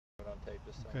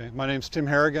Okay, my name's Tim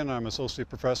Harrigan. I'm Associate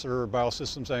Professor of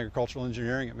Biosystems and Agricultural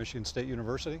Engineering at Michigan State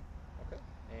University. Okay,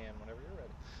 and whenever you're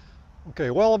ready. Okay,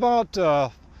 well,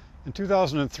 in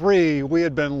 2003, we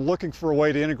had been looking for a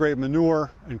way to integrate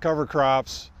manure and cover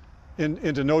crops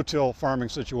into no-till farming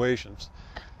situations.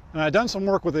 And I'd done some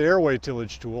work with the airway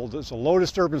tillage tool. It's a low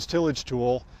disturbance tillage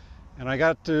tool, and I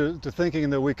got to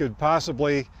thinking that we could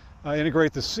possibly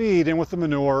integrate the seed in with the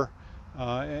manure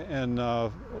and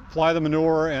apply the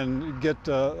manure and get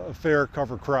a fair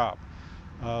cover crop.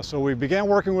 So we began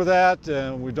working with that,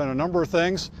 and we've done a number of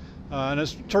things, and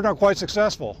it's turned out quite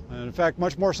successful. And in fact,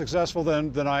 much more successful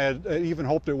than I had even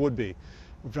hoped it would be.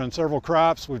 We've done several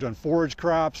crops. We've done forage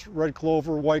crops, red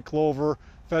clover, white clover,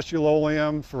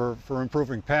 fesculoleum for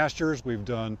improving pastures. We've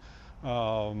done,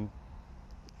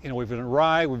 we've done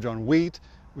rye, we've done wheat.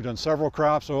 We've done several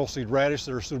crops, oilseed radish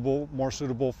that are more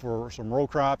suitable for some row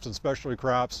crops and specialty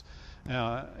crops,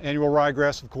 annual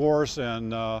ryegrass, of course,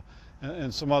 and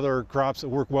some other crops that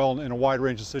work well in a wide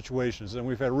range of situations, and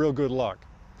we've had real good luck.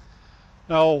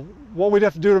 Now, what we'd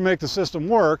have to do to make the system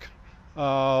work,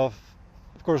 of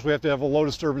course, we have to have a low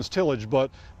disturbance tillage,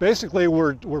 but basically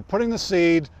we're putting the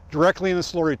seed directly in the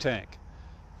slurry tank.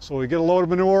 So we get a load of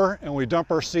manure and we dump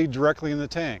our seed directly in the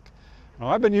tank. Now,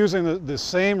 I've been using the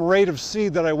same rate of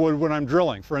seed that I would when I'm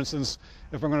drilling. For instance,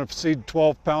 if I'm going to seed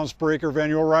 12 pounds per acre of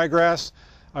annual ryegrass,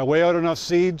 I weigh out enough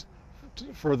seed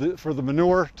for the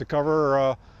manure to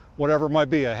cover whatever it might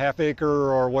be, a half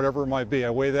acre or whatever it might be. I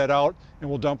weigh that out and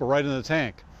we'll dump it right in the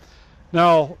tank.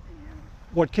 Now,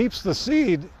 what keeps the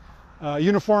seed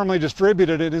uniformly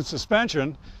distributed and in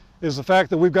suspension is the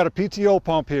fact that we've got a PTO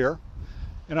pump here,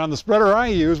 and on the spreader I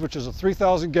use, which is a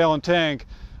 3,000 gallon tank,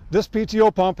 this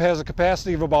PTO pump has a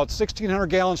capacity of about 1,600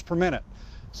 gallons per minute.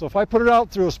 So if I put it out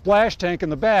through a splash tank in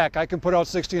the back, I can put out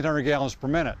 1,600 gallons per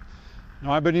minute.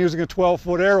 Now, I've been using a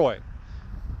 12-foot airway.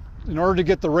 In order to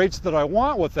get the rates that I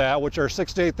want with that, which are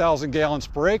 6,000 to 8,000 gallons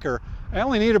per acre, I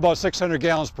only need about 600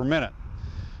 gallons per minute.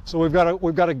 So we've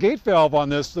got a gate valve on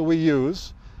this that we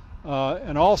use,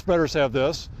 and all spreaders have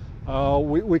this.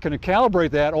 We can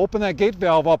calibrate that, open that gate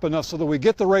valve up enough so that we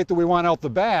get the rate that we want out the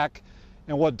back,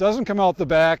 and what doesn't come out the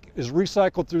back is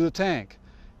recycled through the tank.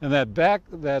 And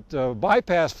that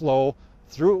bypass flow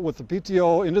through with the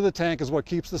PTO into the tank is what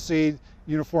keeps the seed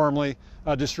uniformly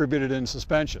distributed in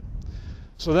suspension.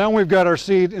 So then we've got our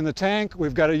seed in the tank,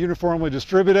 we've got it uniformly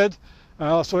distributed,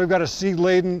 so we've got a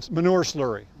seed-laden manure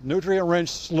slurry, nutrient-rich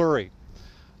slurry.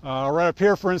 Right up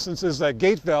here, for instance, is that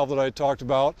gate valve that I talked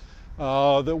about,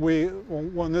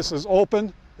 when this is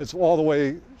open, it's all the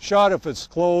way shut. If it's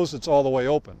closed, it's all the way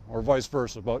open, or vice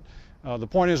versa. But the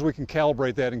point is we can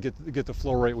calibrate that and get the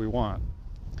flow rate we want.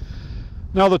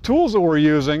 Now, the tools that we're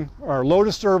using are low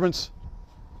disturbance.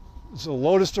 It's a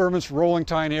low disturbance rolling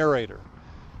tine aerator.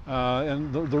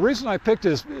 And the reason I picked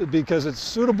this is because it's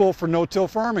suitable for no-till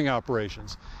farming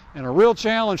operations. And a real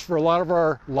challenge for a lot of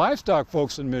our livestock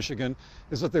folks in Michigan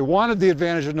is that they wanted the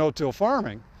advantage of no-till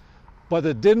farming, but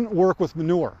it didn't work with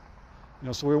manure.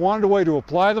 So we wanted a way to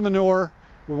apply the manure,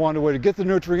 we wanted a way to get the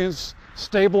nutrients,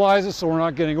 stabilize it so we're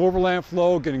not getting overland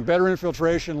flow, getting better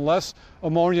infiltration, less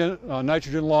ammonia,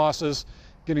 nitrogen losses,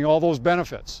 getting all those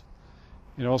benefits.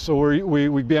 So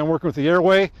we began working with the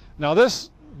airway. Now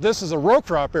this is a row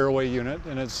crop airway unit,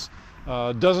 and it's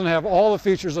doesn't have all the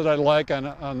features that I'd like on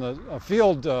a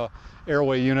field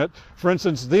airway unit. For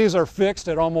instance, these are fixed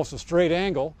at almost a straight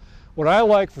angle. What I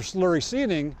like for slurry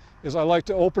seeding is I like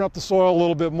to open up the soil a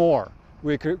little bit more.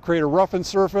 We create a roughened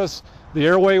surface. The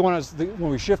airway, when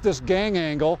we shift this gang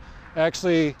angle,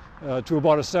 actually to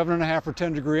about a 7.5 or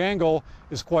 10 degree angle,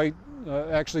 is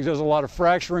actually does a lot of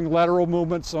fracturing, lateral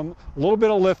movement, a little bit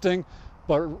of lifting,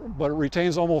 but it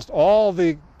retains almost all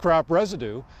the crop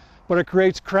residue. But it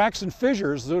creates cracks and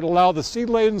fissures that would allow the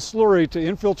seed-laden slurry to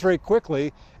infiltrate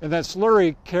quickly, and that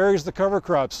slurry carries the cover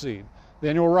crop seed, the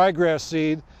annual ryegrass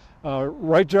seed,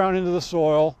 right down into the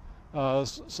soil,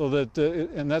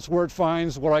 and that's where it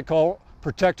finds what I call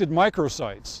protected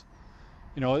microsites.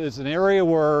 It's an area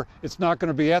where it's not going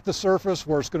to be at the surface,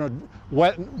 where it's going to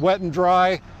wet and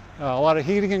dry, a lot of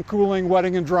heating and cooling,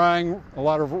 wetting and drying, a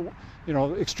lot of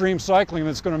extreme cycling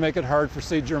that's going to make it hard for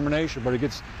seed germination. But it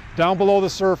gets down below the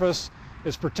surface,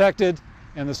 it's protected,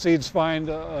 and the seeds find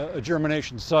a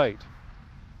germination site.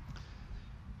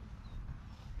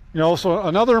 So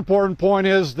another important point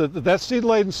is that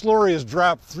seed-laden slurry is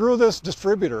dropped through this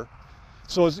distributor.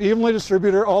 So it's evenly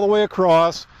distributed all the way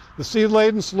across. The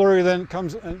seed-laden slurry then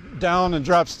comes down and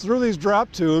drops through these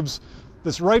drop tubes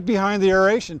that's right behind the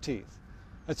aeration teeth.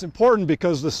 That's important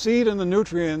because the seed and the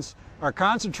nutrients are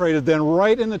concentrated then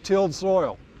right in the tilled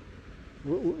soil.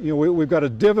 we've got a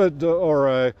divot or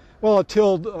a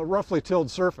roughly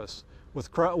tilled surface with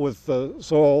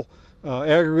soil,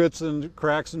 aggregates and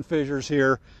cracks and fissures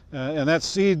here, and that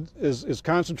seed is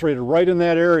concentrated right in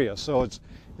that area. So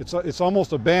it's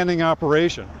almost a banding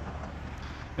operation,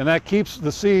 and that keeps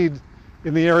the seed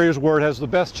in the areas where it has the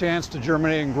best chance to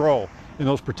germinate and grow in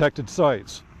those protected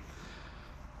sites.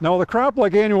 Now, with a crop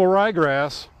like annual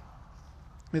ryegrass,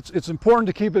 it's important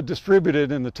to keep it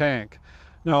distributed in the tank.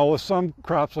 Now, with some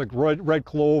crops like red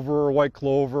clover or white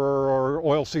clover or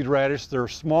oilseed radish, they're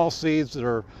small seeds that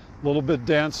are a little bit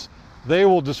dense. They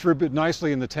will distribute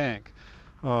nicely in the tank.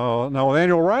 Now, with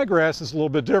annual ryegrass, it's a little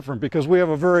bit different because we have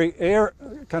a very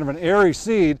kind of an airy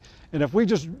seed, and if we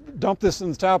just dump this in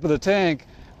the top of the tank,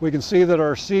 we can see that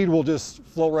our seed will just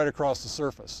flow right across the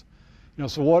surface.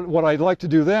 So what I'd like to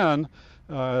do then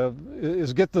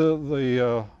is get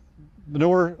the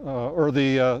manure or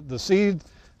the seed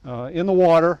in the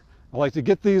water. I like to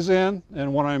get these in,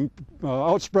 and when I'm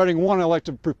out spreading one, I like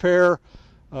to prepare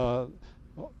a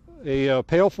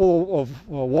pail full of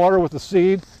water with the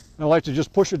seed. I like to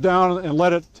just push it down and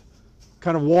let it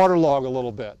kind of waterlog a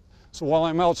little bit. So while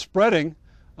I'm out spreading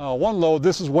one load,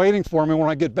 this is waiting for me. When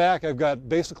I get back, I've got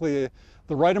basically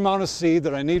the right amount of seed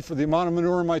that I need for the amount of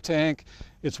manure in my tank.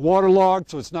 It's waterlogged,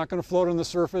 so it's not going to float on the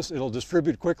surface. It'll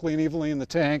distribute quickly and evenly in the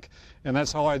tank, and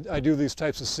that's how I do these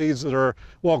types of seeds that are,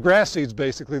 well, grass seeds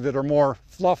basically, that are more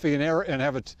fluffy and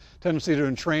have a tendency to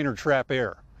entrain or trap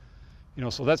air.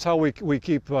 So that's how we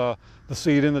keep the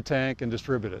seed in the tank and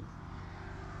distribute it.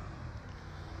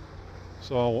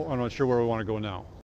 So I'm not sure where we want to go now.